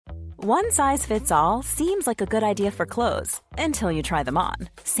One size fits all seems like a good idea for clothes until you try them on.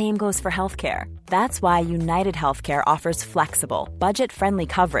 Same goes for healthcare. That's why United Healthcare offers flexible, budget-friendly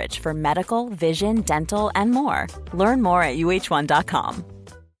coverage for medical, vision, dental, and more. Learn more at uh1.com.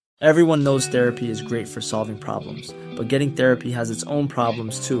 Everyone knows therapy is great for solving problems, but getting therapy has its own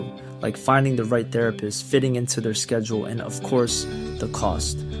problems too, like finding the right therapist, fitting into their schedule, and of course, the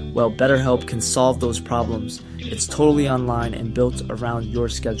cost. Well, BetterHelp can solve those problems. It's totally online and built around your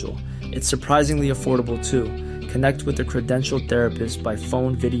schedule. It's surprisingly affordable too. Connect with a credentialed therapist by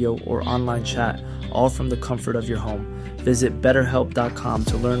phone, video, or online chat, all from the comfort of your home. Visit BetterHelp.com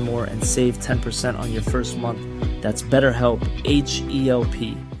to learn more and save 10% on your first month. That's BetterHelp,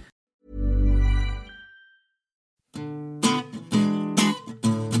 H-E-L-P.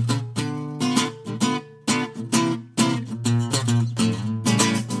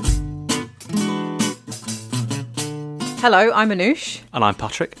 Hello, I'm Anoush. And I'm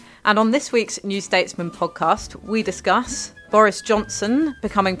Patrick. And on this week's New Statesman podcast, we discuss Boris Johnson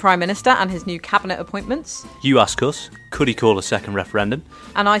becoming Prime Minister and his new cabinet appointments. You ask us, could he call a second referendum?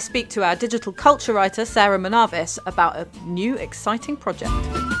 And I speak to our digital culture writer, Sarah Manavis, about a new exciting project.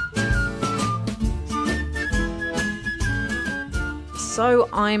 So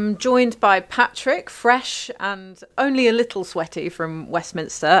I'm joined by Patrick, fresh and only a little sweaty from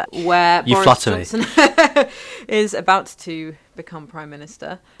Westminster, where You Boris flatter me. Johnson is about to become Prime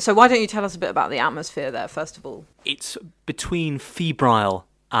Minister. So why don't you tell us a bit about the atmosphere there, first of all? It's between febrile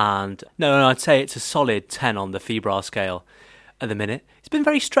and... No, I'd say it's a solid 10 on the febrile scale at the minute. It's been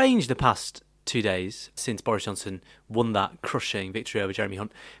very strange the past 2 days since Boris Johnson won that crushing victory over Jeremy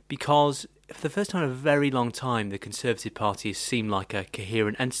Hunt, because for the first time in a very long time, the Conservative Party has seemed like a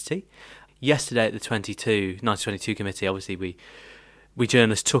coherent entity. Yesterday at the 1922 committee, obviously we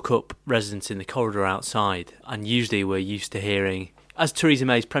journalists took up residence in the corridor outside, and usually we're used to hearing, as Theresa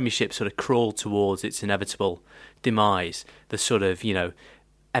May's premiership sort of crawled towards its inevitable demise, the sort of,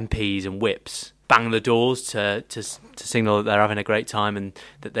 MPs and whips bang the doors to signal that they're having a great time and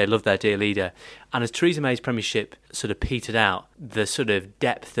that they love their dear leader. And as Theresa May's premiership sort of petered out, the sort of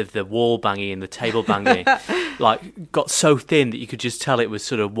depth of the wall banging and the table banging got so thin that you could just tell it was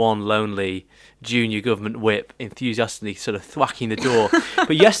sort of one lonely junior government whip enthusiastically sort of thwacking the door.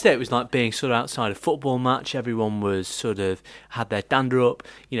 But yesterday it was like being sort of outside a football match. Everyone was sort of had their dander up.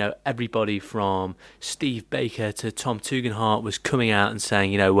 Everybody from Steve Baker to Tom Tugendhat was coming out and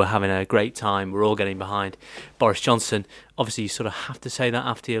saying, we're having a great time. We're all getting behind Boris Johnson. Obviously, you sort of have to say that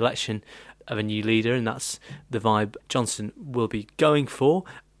after the election of a new leader, and that's the vibe Johnson will be going for.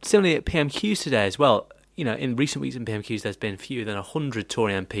 Similarly at PMQs today as well, in recent weeks in PMQs there's been fewer than 100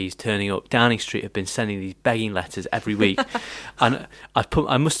 Tory MPs turning up. Downing Street have been sending these begging letters every week, and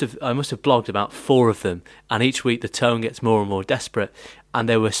I must have blogged about 4 of them, and each week the tone gets more and more desperate, and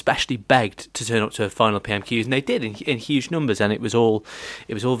they were specially begged to turn up to a final PMQs, and they did in huge numbers, and it was all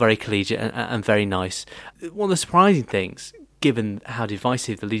very collegiate and very nice. One of the surprising things, given how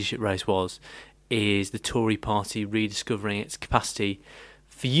divisive the leadership race was, is the Tory party rediscovering its capacity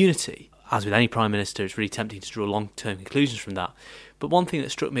for unity. As with any Prime Minister, it's really tempting to draw long-term conclusions from that. But one thing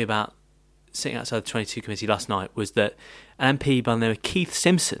that struck me about sitting outside the 22 committee last night was that an MP by the name of Keith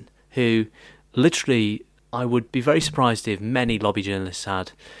Simpson, who literally I would be very surprised if many lobby journalists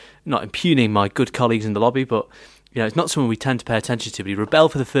had, not impugning my good colleagues in the lobby, but it's not someone we tend to pay attention to, but he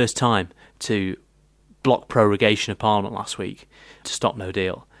rebelled for the first time to block prorogation of Parliament last week to stop No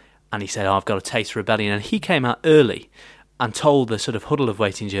Deal. And he said, I've got a taste for rebellion. And he came out early and told the sort of huddle of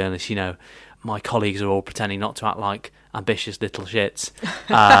waiting journalists, my colleagues are all pretending not to act like ambitious little shits.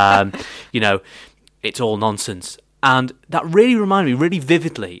 It's all nonsense. And that really reminded me really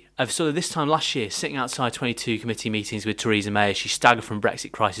vividly of sort of this time last year, sitting outside 22 committee meetings with Theresa May as she staggered from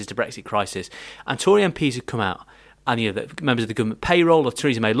Brexit crisis to Brexit crisis. And Tory MPs had come out, and the members of the government payroll or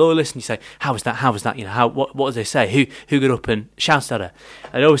Theresa May loyalists, and you say, how was that? What did they say? Who got up and shouted at her?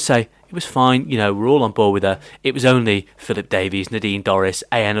 And they'd always say, it was fine, we're all on board with her. It was only Philip Davies, Nadine Dorries,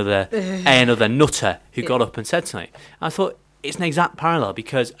 another nutter who got up and said something. And I thought it's an exact parallel,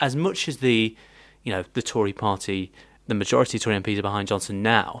 because as much as the Tory party, the majority of Tory MPs are behind Johnson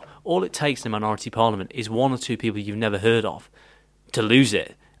now, all it takes in a minority parliament is 1 or 2 people you've never heard of to lose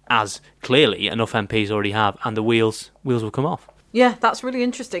it, as clearly enough MPs already have, and the wheels will come off. Yeah, that's really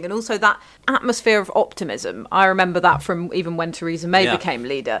interesting. And also that atmosphere of optimism, I remember that from even when Theresa May became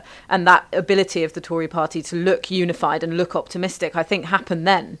leader, and that ability of the Tory party to look unified and look optimistic, I think happened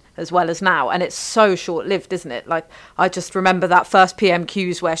then as well as now. And it's so short-lived, isn't it? Like, I just remember that first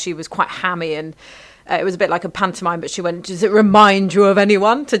PMQs where she was quite hammy and it was a bit like a pantomime, but she went, "Does it remind you of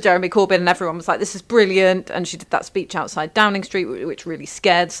anyone?" to Jeremy Corbyn, and everyone was like, "This is brilliant." And she did that speech outside Downing Street, which really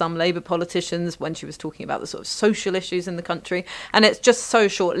scared some Labour politicians when she was talking about the sort of social issues in the country. And it's just so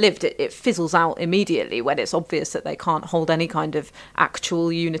short-lived. It fizzles out immediately when it's obvious that they can't hold any kind of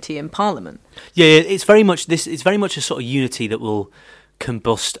actual unity in Parliament. Yeah, it's very much a sort of unity that will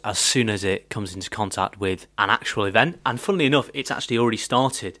combust as soon as it comes into contact with an actual event. And funnily enough, it's actually already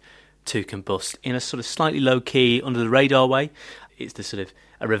started to combust in a sort of slightly low-key, under-the-radar way. It's the sort of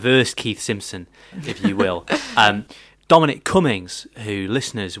a reverse Keith Simpson, if you will. Dominic Cummings, who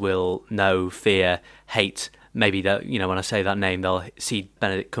listeners will know, fear, hate. Maybe that, when I say that name, they'll see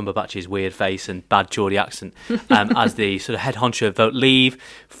Benedict Cumberbatch's weird face and bad Geordie accent as the sort of head honcho of Vote Leave,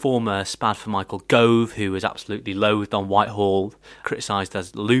 former spad for Michael Gove, who was absolutely loathed on Whitehall, criticised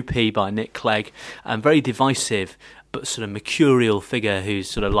as loopy by Nick Clegg, and very divisive but sort of mercurial figure who's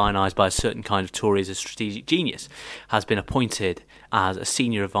sort of lionised by a certain kind of Tory as a strategic genius, has been appointed as a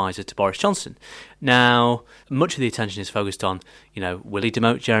senior advisor to Boris Johnson. Now, much of the attention is focused on, will he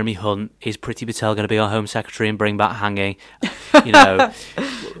demote Jeremy Hunt? Is Priti Patel going to be our Home Secretary and bring back hanging?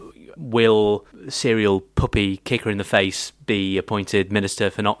 Will serial puppy kicker in the face be appointed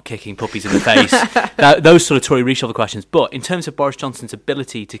minister for not kicking puppies in the face? Those sort of Tory reshuffle questions. But in terms of Boris Johnson's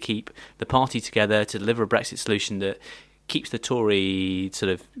ability to keep the party together, to deliver a Brexit solution that keeps the Tory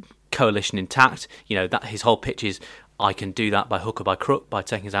sort of coalition intact, that his whole pitch is, I can do that by hook or by crook, by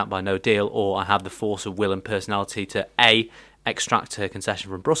taking us out by no deal, or I have the force of will and personality to A, extract a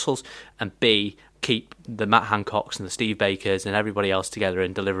concession from Brussels, and B, keep the Matt Hancocks and the Steve Bakers and everybody else together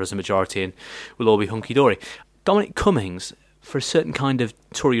and deliver us a majority, and we'll all be hunky-dory. Dominic Cummings, for a certain kind of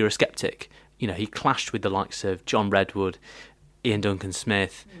Tory Eurosceptic, he clashed with the likes of John Redwood, Ian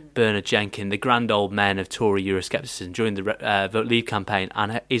Duncan-Smith, Bernard Jenkin, the grand old men of Tory Euroscepticism during the Vote Leave campaign,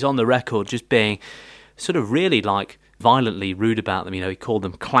 and is on the record just being sort of really violently rude about them. He called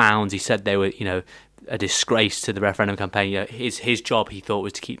them clowns. He said they were, a disgrace to the referendum campaign. His job, he thought,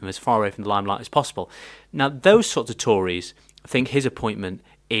 was to keep them as far away from the limelight as possible. Now, those sorts of Tories think his appointment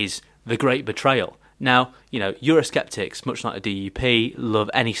is the great betrayal. Now, Eurosceptics, much like the DUP,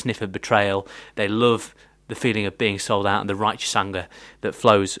 love any sniff of betrayal. They love the feeling of being sold out and the righteous anger that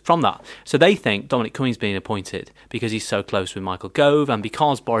flows from that. So they think Dominic Cummings being appointed because he's so close with Michael Gove and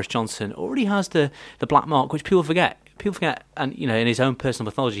because Boris Johnson already has the black mark, which people forget. People forget, and in his own personal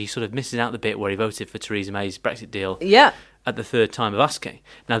mythology, he sort of misses out the bit where he voted for Theresa May's Brexit deal at the third time of asking.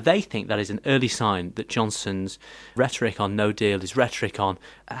 Now, they think that is an early sign that Johnson's rhetoric on no deal is rhetoric on,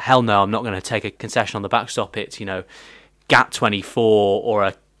 hell no, I'm not going to take a concession on the backstop. It's, GATT24 or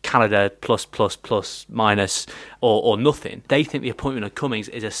a Canada plus minus or nothing. They think the appointment of Cummings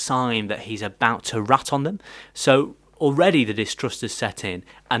is a sign that he's about to rat on them. So already the distrust is set in,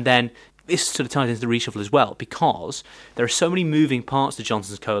 and then this sort of ties into the reshuffle as well, because there are so many moving parts to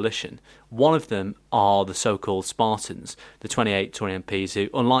Johnson's coalition. One of them are the so-called Spartans, the 28 Tory MPs who,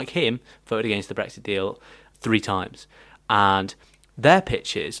 unlike him, voted against the Brexit deal 3 times. And their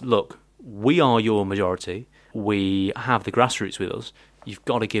pitch is, look, we are your majority. We have the grassroots with us. You've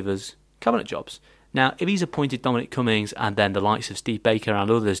got to give us cabinet jobs. Now, if he's appointed Dominic Cummings and then the likes of Steve Baker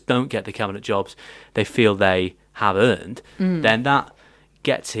and others don't get the cabinet jobs they feel they have earned, then that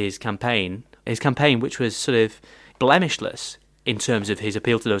gets his campaign, which was sort of blemishless in terms of his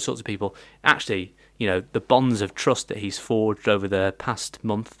appeal to those sorts of people, actually, the bonds of trust that he's forged over the past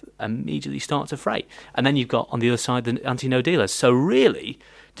month immediately start to fray. And then you've got, on the other side, the anti-no dealers. So really,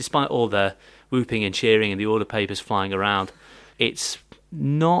 despite all the whooping and cheering and the order papers flying around, it's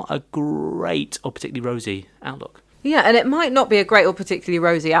not a great or particularly rosy outlook. Yeah, and it might not be a great or particularly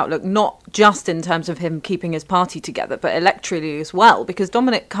rosy outlook, not just in terms of him keeping his party together, but electorally as well, because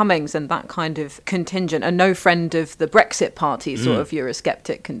Dominic Cummings and that kind of contingent are no friend of the Brexit party sort of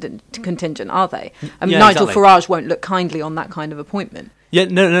Eurosceptic contingent, are they? I mean, Nigel Farage won't look kindly on that kind of appointment. Yeah,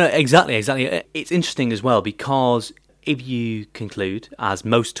 no, exactly. It's interesting as well, because if you conclude, as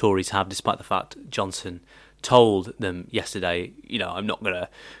most Tories have, despite the fact Johnson told them yesterday, I'm not going to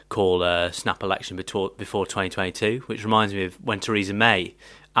call a snap election before 2022, which reminds me of when Theresa May,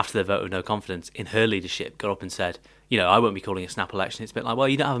 after the vote of no confidence in her leadership, got up and said, I won't be calling a snap election. It's a bit like, well,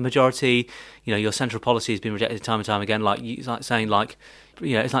 you don't have a majority, your central policy has been rejected time and time again. It's like saying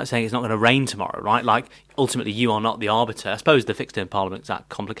it's not going to rain tomorrow, right? Like, ultimately, you are not the arbiter. I suppose the fixed term Parliament that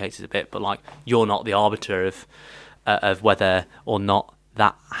complicates it a bit, but you're not the arbiter of whether or not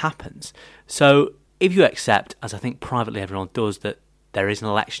that happens. So if you accept, as I think privately everyone does, that there is an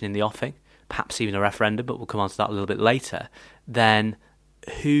election in the offing, perhaps even a referendum, but we'll come on to that a little bit later, then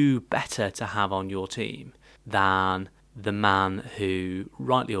who better to have on your team than the man who,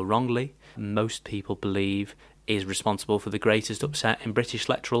 rightly or wrongly, most people believe is responsible for the greatest upset in British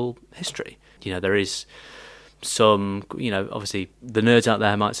electoral history. There is some, obviously the nerds out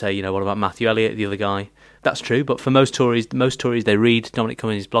there might say, what about Matthew Elliott, the other guy? That's true, but for most Tories, they read Dominic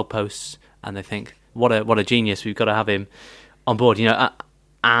Cummings' blog posts and they think, what a genius, we've got to have him on board,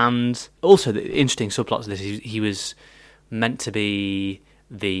 and also the interesting subplots of this, he was meant to be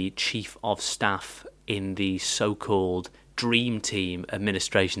the chief of staff in the so-called Dream Team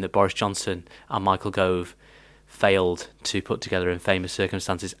administration that Boris Johnson and Michael Gove failed to put together in famous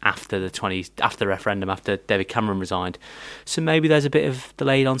circumstances after the referendum, after David Cameron resigned. So maybe there's a bit of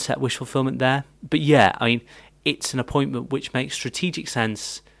delayed onset wish fulfillment there. But yeah, I mean, it's an appointment which makes strategic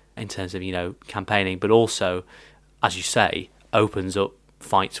sense in terms of, campaigning, but also, as you say, opens up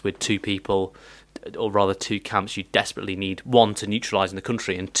fights with two people, or rather two camps you desperately need, one to neutralise in the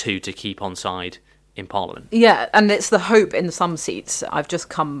country and two to keep on side in Parliament. Yeah, and it's the hope in some seats. I've just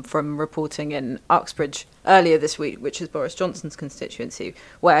come from reporting in Uxbridge earlier this week, which is Boris Johnson's constituency,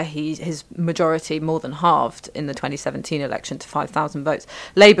 where his majority more than halved in the 2017 election to 5,000 votes.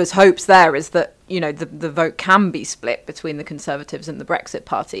 Labour's hopes there is that, the vote can be split between the Conservatives and the Brexit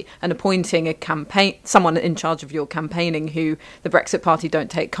Party, and appointing someone in charge of your campaigning who the Brexit Party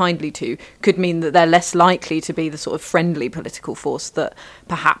don't take kindly to could mean that they're less likely to be the sort of friendly political force that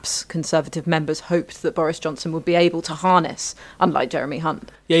perhaps Conservative members hoped that Boris Johnson would be able to harness, unlike Jeremy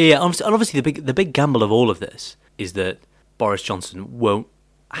Hunt. Yeah. And obviously the big gamble of all of this is that Boris Johnson won't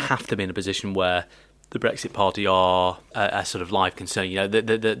have to be in a position where the Brexit Party are a sort of live concern.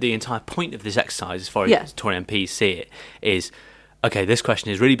 The entire point of this exercise, as far as Tory MPs see it, is, okay, this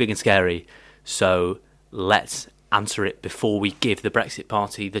question is really big and scary, so let's answer it before we give the Brexit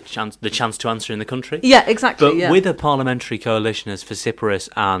Party the chance to answer in the country. Yeah, exactly. But with a parliamentary coalition as vociferous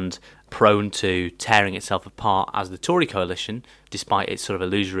and prone to tearing itself apart as the Tory coalition, despite its sort of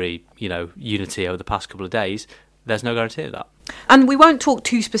illusory, unity over the past couple of days, there's no guarantee of that. And we won't talk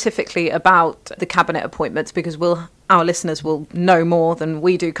too specifically about the cabinet appointments because our listeners will know more than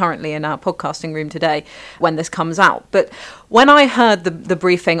we do currently in our podcasting room today when this comes out. But when I heard the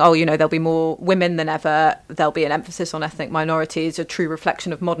briefing, there'll be more women than ever, there'll be an emphasis on ethnic minorities, a true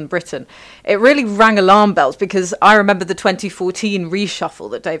reflection of modern Britain, it really rang alarm bells, because I remember the 2014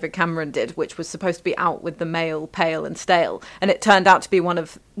 reshuffle that David Cameron did, which was supposed to be out with the male, pale and stale. And it turned out to be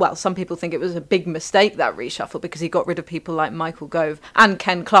some people think it was a big mistake, that reshuffle, because he got rid of people like Michael Gove and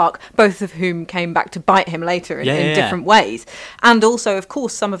Ken Clarke, both of whom came back to bite him later in different ways. And also, of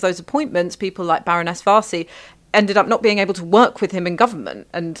course, some of those appointments, people like Baroness Varsi, ended up not being able to work with him in government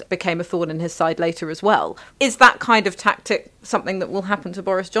and became a thorn in his side later as well. Is that kind of tactic something that will happen to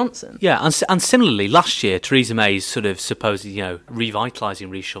Boris Johnson? Yeah, and similarly, last year, Theresa May's sort of supposed, revitalising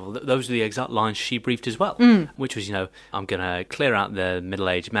reshuffle, those are the exact lines she briefed as well, which was, I'm going to clear out the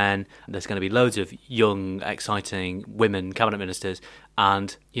middle-aged men, there's going to be loads of young, exciting women cabinet ministers,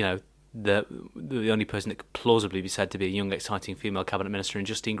 and, the only person that could plausibly be said to be a young, exciting female cabinet minister in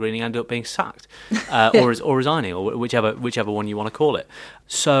Justine Greening ended up being sacked, or resigning, or whichever one you want to call it.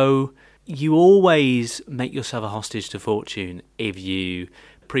 So you always make yourself a hostage to fortune if you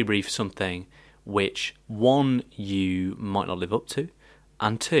pre-brief something which, one, you might not live up to,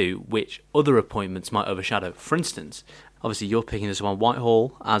 and two, which other appointments might overshadow. For instance, obviously you're picking this up on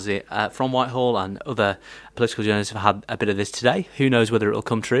Whitehall, from Whitehall, and other political journalists have had a bit of this today. Who knows whether it'll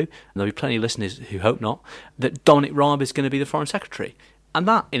come true? And there'll be plenty of listeners who hope not, that Dominic Raab is going to be the Foreign Secretary. And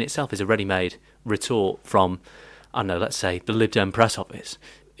that in itself is a ready-made retort from, let's say, the Lib Dem press office.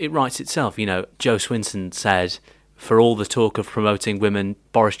 It writes itself. Joe Swinson said, for all the talk of promoting women,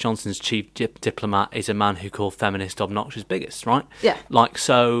 Boris Johnson's chief diplomat is a man who called feminist obnoxious bigots, right? Yeah.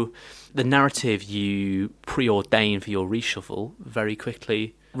 So the narrative you preordain for your reshuffle very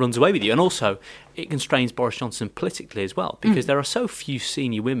quickly runs away with you. And also, it constrains Boris Johnson politically as well, because there are so few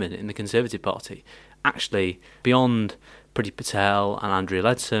senior women in the Conservative Party. Actually, beyond Priti Patel and Andrea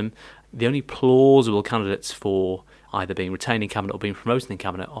Leadsom, the only plausible candidates for either being retained in cabinet or being promoted in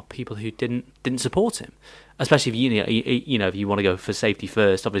cabinet are people who didn't support him. Especially if you want to go for safety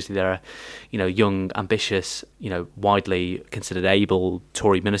first. Obviously, there are young, ambitious, widely considered able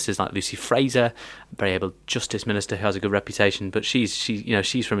Tory ministers like Lucy Fraser, very able Justice Minister who has a good reputation, but she's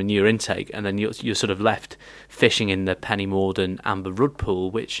from a newer intake, and then you're sort of left fishing in the Penny Mordaunt, Amber Rudd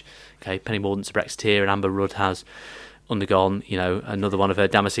pool, which Penny Mordaunt's a Brexiteer, and Amber Rudd has undergone another one of her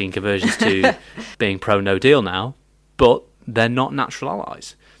Damascene conversions to being pro No Deal now, but they're not natural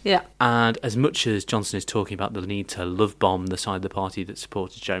allies. Yeah. And as much as Johnson is talking about the need to love bomb the side of the party that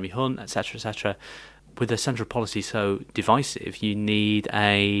supported Jeremy Hunt, etc., with a central policy so divisive, you need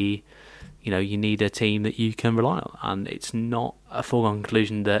a you need a team that you can rely on. And it's not a foregone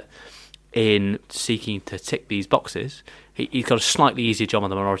conclusion that in seeking to tick these boxes, he's got a slightly easier job on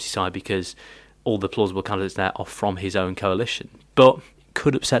the minority side because all the plausible candidates there are from his own coalition. But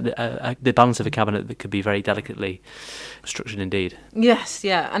could upset the balance of a cabinet that could be very delicately structured indeed. Yes,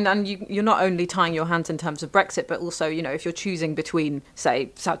 yeah. And you're not only tying your hands in terms of Brexit, but also, if you're choosing between,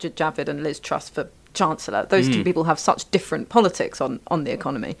 say, Sajid Javid and Liz Truss for Chancellor, those two people have such different politics on the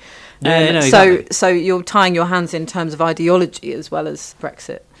economy. Exactly. So you're tying your hands in terms of ideology as well as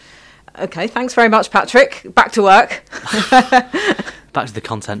Brexit. Okay, thanks very much, Patrick. Back to work. Back to the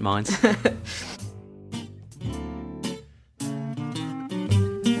content mines.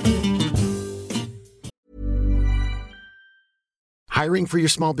 Hiring for your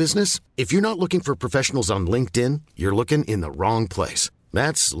small business? If you're not looking for professionals on LinkedIn, you're looking in the wrong place.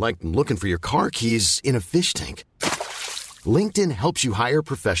 That's like looking for your car keys in a fish tank. LinkedIn helps you hire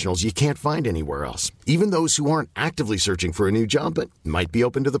professionals you can't find anywhere else, even those who aren't actively searching for a new job but might be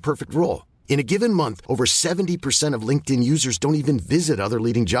open to the perfect role. In a given month, over 70% of LinkedIn users don't even visit other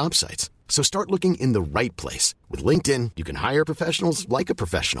leading job sites. So start looking in the right place. With LinkedIn, you can hire professionals like a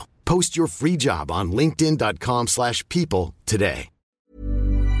professional. Post your free job on linkedin.com/people today.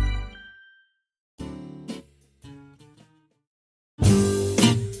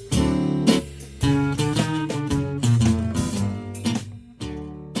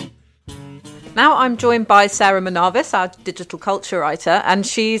 Now I'm joined by Sarah Manavis, our digital culture writer, and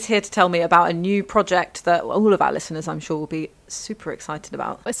she's here to tell me about a new project that all of our listeners, I'm sure, will be super excited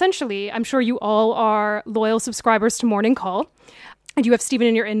about. Essentially, I'm sure you all are loyal subscribers to Morning Call. And you have Stephen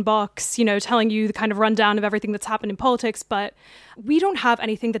in your inbox, telling you the kind of rundown of everything that's happened in politics. But we don't have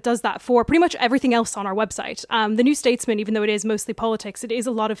anything that does that for pretty much everything else on our website. The New Statesman, even though it is mostly politics, it is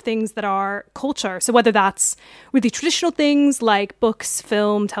a lot of things that are culture. So whether that's really traditional things like books,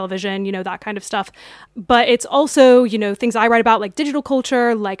 film, television, that kind of stuff. But it's also, things I write about like digital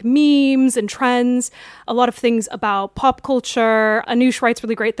culture, like memes and trends, a lot of things about pop culture. Anoush writes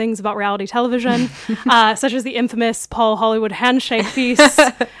really great things about reality television, such as the infamous Paul Hollywood handshake piece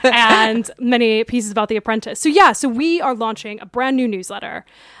and many pieces about The Apprentice. So we are launching a brand new newsletter.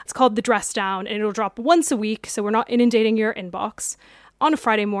 It's called The Dress Down, and it'll drop once a week, so we're not inundating your inbox, on a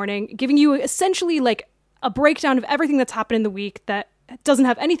Friday morning, giving you essentially like a breakdown of everything that's happened in the week that doesn't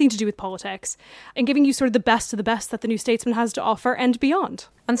have anything to do with politics, and giving you sort of the best of the best that the New Statesman has to offer and beyond.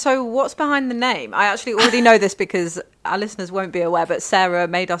 And so what's behind the name? I actually already know this because our listeners won't be aware, but Sarah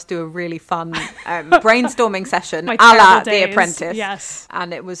made us do a really fun brainstorming session a la The Apprentice. Yes.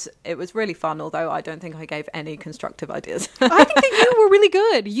 And it was really fun, although I don't think I gave any constructive ideas. I think that you were really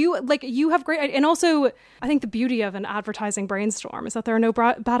good. You have great, and also I think the beauty of an advertising brainstorm is that there are no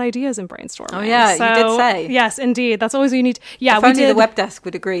bad ideas in brainstorming. Oh yeah, you did say. Yes, indeed. That's always what you need. Yeah, if only the web desk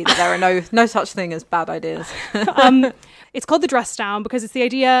would agree that there are no such thing as bad ideas. It's called The Dress Down because it's the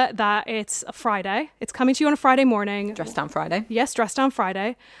idea that it's a Friday. It's coming to you on a Friday morning. Dress Down Friday. Yes, Dress Down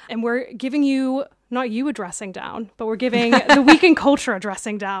Friday. And we're giving you, not you a dressing down, but we're giving the week in culture a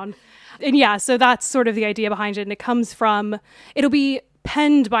dressing down. And yeah, so that's sort of the idea behind it. And it comes from, it'll be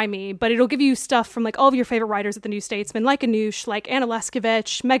penned by me, but it'll give you stuff from like all of your favorite writers at the New Statesman, like Anoush, like Anna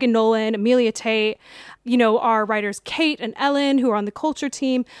Leskevich, Megan Nolan, Amelia Tate, our writers Kate and Ellen, who are on the culture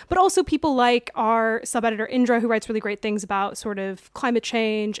team, but also people like our sub-editor Indra, who writes really great things about sort of climate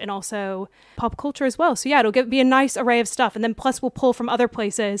change and also pop culture as well. So yeah, it'll be a nice array of stuff. And then plus we'll pull from other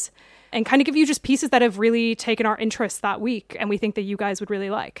places and kind of give you just pieces that have really taken our interest that week and we think that you guys would really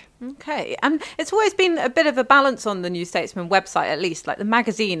like. Okay. And it's always been a bit of a balance on the New Statesman website, at least. Like the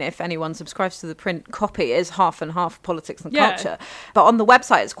magazine, if anyone subscribes to the print copy, is half and half politics and culture. But on the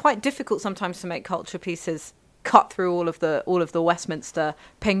website, it's quite difficult sometimes to make culture pieces cut through all of the Westminster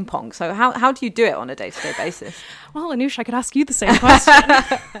ping pong. So how do you do it on a day-to-day basis? Well, Anoush, I could ask you the same question.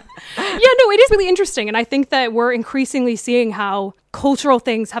 It is really interesting. And I think that we're increasingly seeing how cultural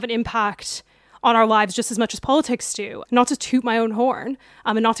things have an impact on our lives just as much as politics do. Not to toot my own horn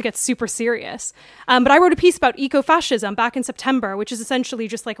and not to get super serious. But I wrote a piece about eco-fascism back in September, which is essentially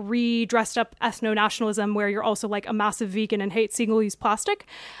just like re-dressed up ethno-nationalism where you're also like a massive vegan and hate single-use plastic.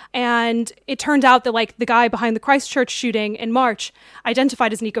 And it turned out that like the guy behind the Christchurch shooting in March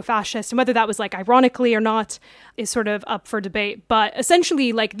identified as an eco-fascist, and whether that was like ironically or not is sort of up for debate. But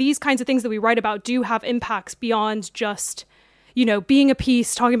essentially like these kinds of things that we write about do have impacts beyond just being a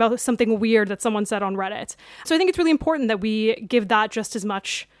piece, talking about something weird that someone said on Reddit. So I think it's really important that we give that just as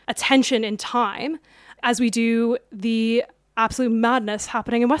much attention and time as we do the absolute madness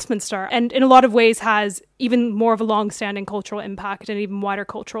happening in Westminster. And in a lot of ways has even more of a long-standing cultural impact and even wider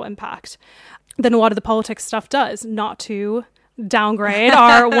cultural impact than a lot of the politics stuff does, not to downgrade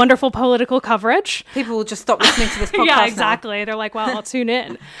our wonderful political coverage. People will just stop listening to this podcast. Yeah, exactly. Now. They're like, well, I'll tune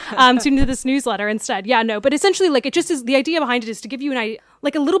in. Tune into this newsletter instead. Yeah, no, but essentially, like, it just is, the idea behind it is to give you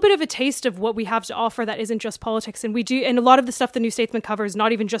like a little bit of a taste of what we have to offer that isn't just politics. And we do, and a lot of the stuff the New Statesman covers,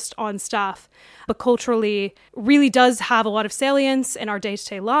 not even just on staff, but culturally, really does have a lot of salience in our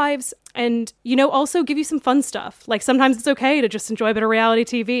day-to-day lives. And, you know, also give you some fun stuff. Like, sometimes it's okay to just enjoy a bit of reality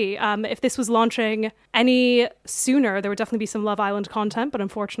TV. If this was launching any sooner, there would definitely be some Love Island content, but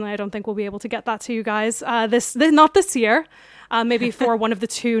unfortunately, I don't think we'll be able to get that to you guys not this year. Maybe for one of the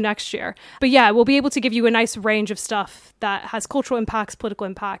two next year. But yeah, we'll be able to give you a nice range of stuff that has cultural impacts, political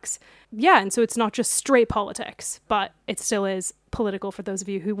impacts. Yeah, and so it's not just straight politics, but it still is political for those of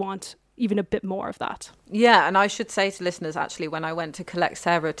you who want even a bit more of that. Yeah, and I should say to listeners, actually, when I went to collect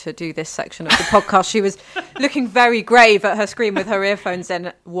Sarah to do this section of the podcast, she was looking very grave at her screen with her earphones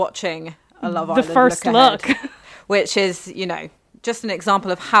in, watching a Love Island the first look. Which is, you know, just an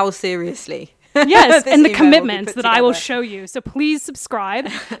example of how seriously... Yes, and the commitments that I will show you. So please subscribe.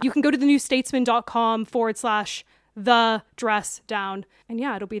 You can go to thenewstatesman.com/the dress down. And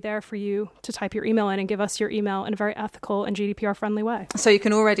yeah, it'll be there for you to type your email in and give us your email in a very ethical and GDPR friendly way. So you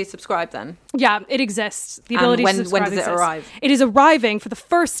can already subscribe then? Yeah, it exists. The ability to subscribe when does it arrive? It is arriving for the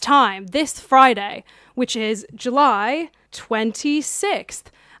first time this Friday, which is July 26th.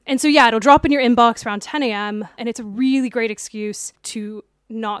 And so yeah, it'll drop in your inbox around 10 a.m. and it's a really great excuse to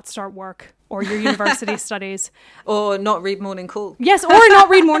not start work or your university studies. Or not read Morning Call. Yes, or not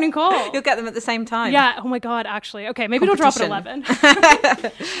read Morning Call. You'll get them at the same time. Yeah, oh my God, actually. Okay, maybe it'll drop at 11.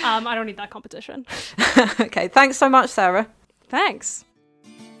 I don't need that competition. Okay, thanks so much, Sarah. Thanks.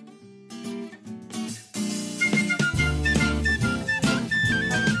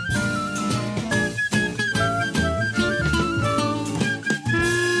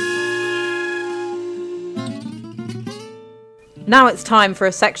 Now it's time for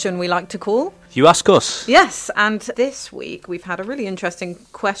a section we like to call... You Ask Us. Yes, and this week we've had a really interesting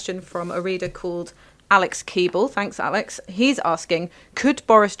question from a reader called Alex Keeble. Thanks, Alex. He's asking, could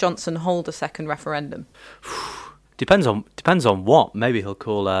Boris Johnson hold a second referendum? Depends on what. Maybe he'll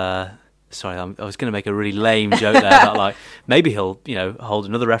call... Sorry, I was going to make a really lame joke there about, like, maybe he'll, you know, hold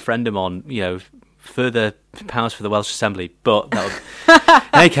another referendum on, you know, further powers for the Welsh Assembly, but in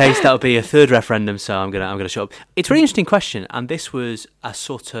any case, that would be a third referendum. So I'm gonna shut up. It's a really interesting question, and this was a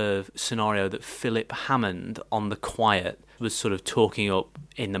sort of scenario that Philip Hammond on The Quiet was sort of talking up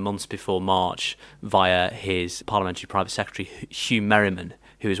in the months before March via his parliamentary private secretary Hugh Merriman,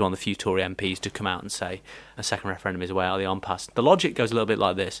 who is one of the few Tory MPs to come out and say a second referendum is a way out of the impasse. The logic goes a little bit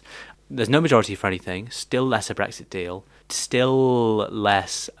like this. There's no majority for anything, still less a Brexit deal, still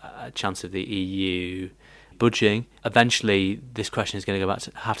less chance of the EU budging. Eventually, this question is going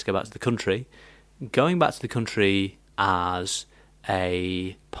to have to go back to the country. Going back to the country as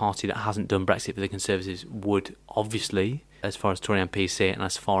a party that hasn't done Brexit for the Conservatives would obviously, as far as Tory MPs see it and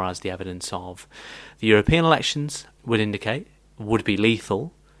as far as the evidence of the European elections would indicate, would be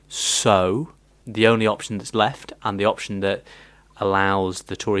lethal. So the only option that's left, and the option that allows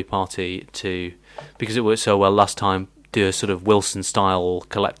the Tory party to, because it worked so well last time, do a sort of Wilson-style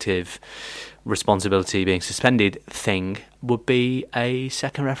collective responsibility being suspended thing, would be a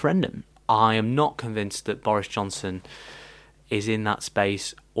second referendum. I am not convinced that Boris Johnson is in that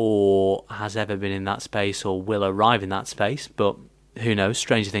space or has ever been in that space or will arrive in that space, but who knows,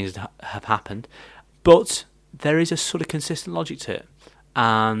 stranger things have happened. But there is a sort of consistent logic to it.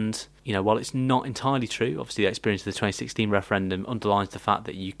 And, you know, while it's not entirely true, obviously the experience of the 2016 referendum underlines the fact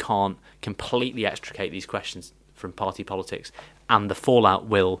that you can't completely extricate these questions from party politics, and the fallout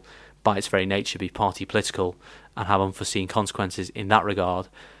will, by its very nature, be party political and have unforeseen consequences in that regard.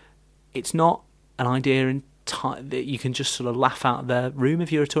 It's not an idea that you can just sort of laugh out of the room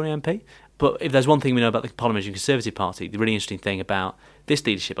if you're a Tory MP. But if there's one thing we know about the Parliamentary Conservative Party, the really interesting thing about this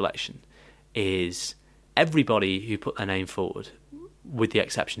leadership election is everybody who put their name forward, with the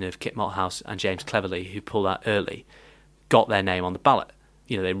exception of Kit Malthouse and James Cleverly, who pulled out early, got their name on the ballot.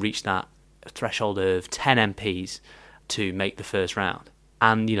 You know, they reached that threshold of 10 MPs to make the first round.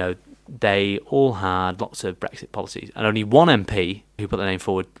 And, you know, they all had lots of Brexit policies. And only one MP who put their name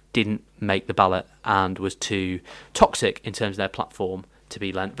forward didn't make the ballot and was too toxic in terms of their platform to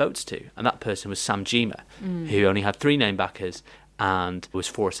be lent votes to. And that person was Sam Gyimah, who only had 3 name backers and was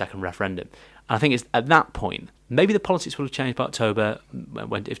for a second referendum. And I think it's at that point, maybe the politics will have changed by October,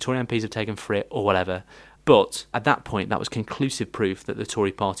 if Tory MPs have taken for it or whatever. But at that point, that was conclusive proof that the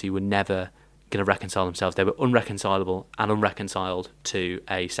Tory party were never going to reconcile themselves. They were unreconcilable and unreconciled to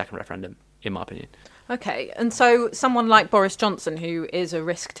a second referendum, in my opinion. Okay, and so someone like Boris Johnson, who is a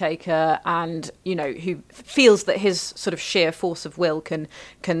risk taker and, who feels that his sort of sheer force of will can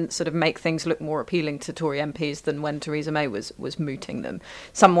sort of make things look more appealing to Tory MPs than when Theresa May was mooting them.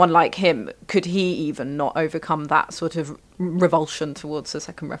 Someone like him, could he even not overcome that sort of revulsion towards the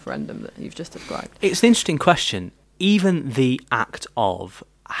second referendum that you've just described? It's an interesting question. Even the act of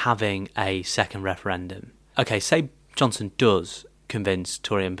having a second referendum. Okay, say Johnson does convince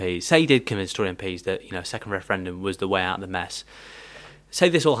Tory MPs, say he did convince Tory MPs that, a second referendum was the way out of the mess. Say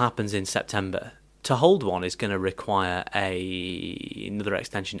this all happens in September. To hold one is going to require another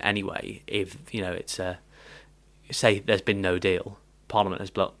extension anyway. If, it's say there's been no deal, Parliament has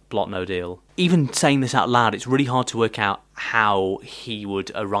blocked no deal. Even saying this out loud, it's really hard to work out how he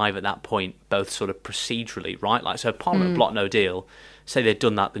would arrive at that point, both sort of procedurally, right? Like, so if Parliament blocked no deal, say they'd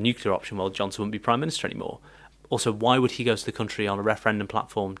done that, the nuclear option, well, Johnson wouldn't be Prime Minister anymore. Also, why would he go to the country on a referendum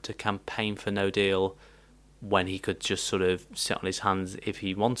platform to campaign for no deal when he could just sort of sit on his hands if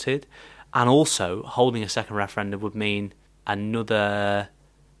he wanted? And also, holding a second referendum would mean another...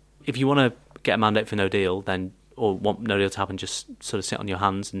 If you want to get a mandate for no deal, then, or want no deal to happen, just sort of sit on your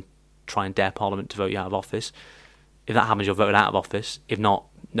hands and try and dare Parliament to vote you out of office. If that happens, you're voted out of office. If not,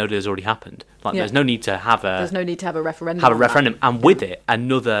 no deal has already happened. There's no need to have a... There's no need to have a referendum. Have a referendum. And with it,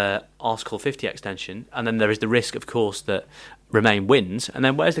 another Article 50 extension. And then there is the risk, of course, that Remain wins. And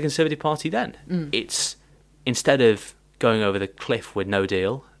then where's the Conservative Party then? It's, instead of going over the cliff with no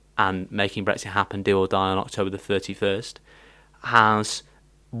deal and making Brexit happen, deal or die on October the 31st, has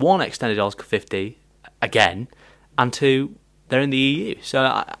one, extended Article 50 again, and two, they're in the EU.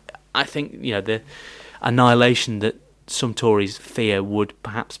 So I think, the annihilation that some Tories fear would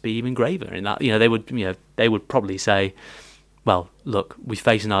perhaps be even graver in that, they would probably say, well, look, we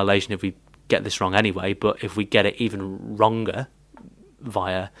face annihilation if we get this wrong anyway, but if we get it even wronger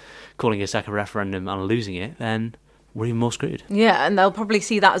via calling a second referendum and losing it, then we're even more screwed. Yeah, and they'll probably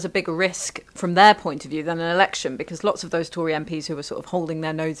see that as a bigger risk from their point of view than an election, because lots of those Tory MPs who were sort of holding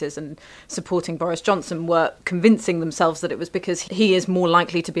their noses and supporting Boris Johnson were convincing themselves that it was because he is more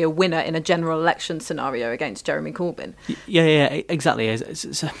likely to be a winner in a general election scenario against Jeremy Corbyn. Yeah, exactly.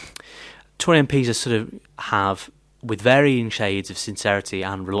 Tory MPs are sort of have, with varying shades of sincerity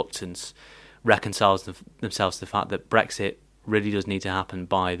and reluctance, reconciled themselves to the fact that Brexit really does need to happen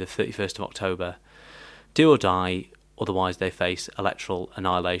by the 31st of October. Do or die, otherwise they face electoral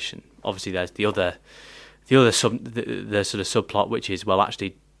annihilation. Obviously, there's the sort of subplot, which is, well,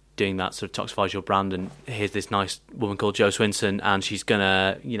 actually doing that sort of toxifies your brand, and here's this nice woman called Jo Swinson, and she's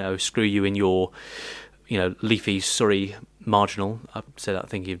gonna, screw you in your, leafy Surrey marginal. I say that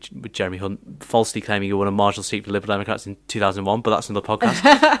thinking with Jeremy Hunt falsely claiming he won a marginal seat for Liberal Democrats in 2001, but that's another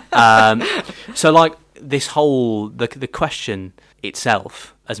podcast. So, like, this whole the question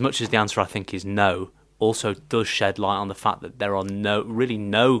itself, as much as the answer I think is no, also does shed light on the fact that there are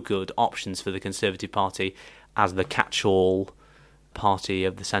no good options for the Conservative Party as the catch-all party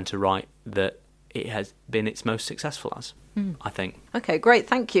of the centre-right that it has been its most successful as, I think. Okay, great,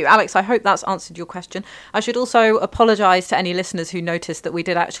 thank you. Alex, I hope that's answered your question. I should also apologise to any listeners who noticed that we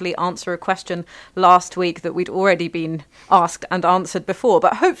did actually answer a question last week that we'd already been asked and answered before,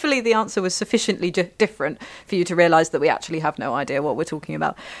 but hopefully the answer was sufficiently different for you to realise that we actually have no idea what we're talking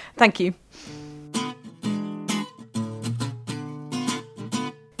about. Thank you.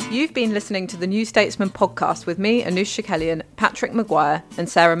 You've been listening to the New Statesman podcast with me, Anoosh Chakelian, Patrick Maguire and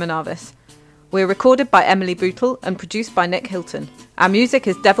Sarah Manavis. We're recorded by Emily Bootle and produced by Nick Hilton. Our music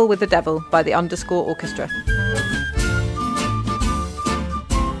is Devil with the Devil by the Underscore Orchestra.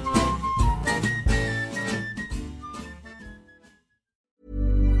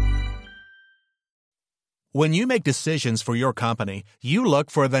 When you make decisions for your company, you look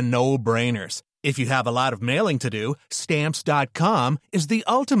for the no-brainers. If you have a lot of mailing to do, Stamps.com is the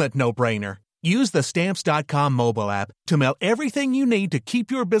ultimate no-brainer. Use the Stamps.com mobile app to mail everything you need to keep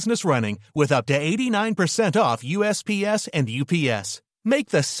your business running with up to 89% off USPS and UPS. Make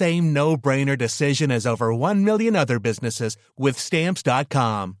the same no-brainer decision as over 1 million other businesses with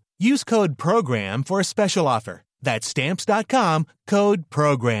Stamps.com. Use code PROGRAM for a special offer. That's Stamps.com, code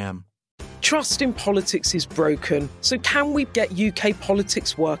PROGRAM. Trust in politics is broken, so can we get UK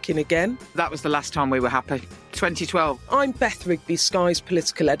politics working again? That was the last time we were happy. 2012. I'm Beth Rigby, Sky's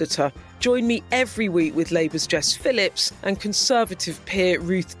political editor. Join me every week with Labour's Jess Phillips and Conservative peer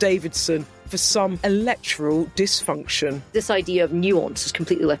Ruth Davidson for some electoral dysfunction. This idea of nuance is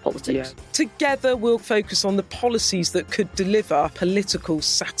completely left politics. Yeah. Together we'll focus on the policies that could deliver political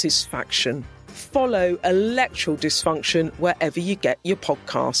satisfaction. Follow Electoral Dysfunction wherever you get your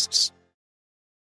podcasts.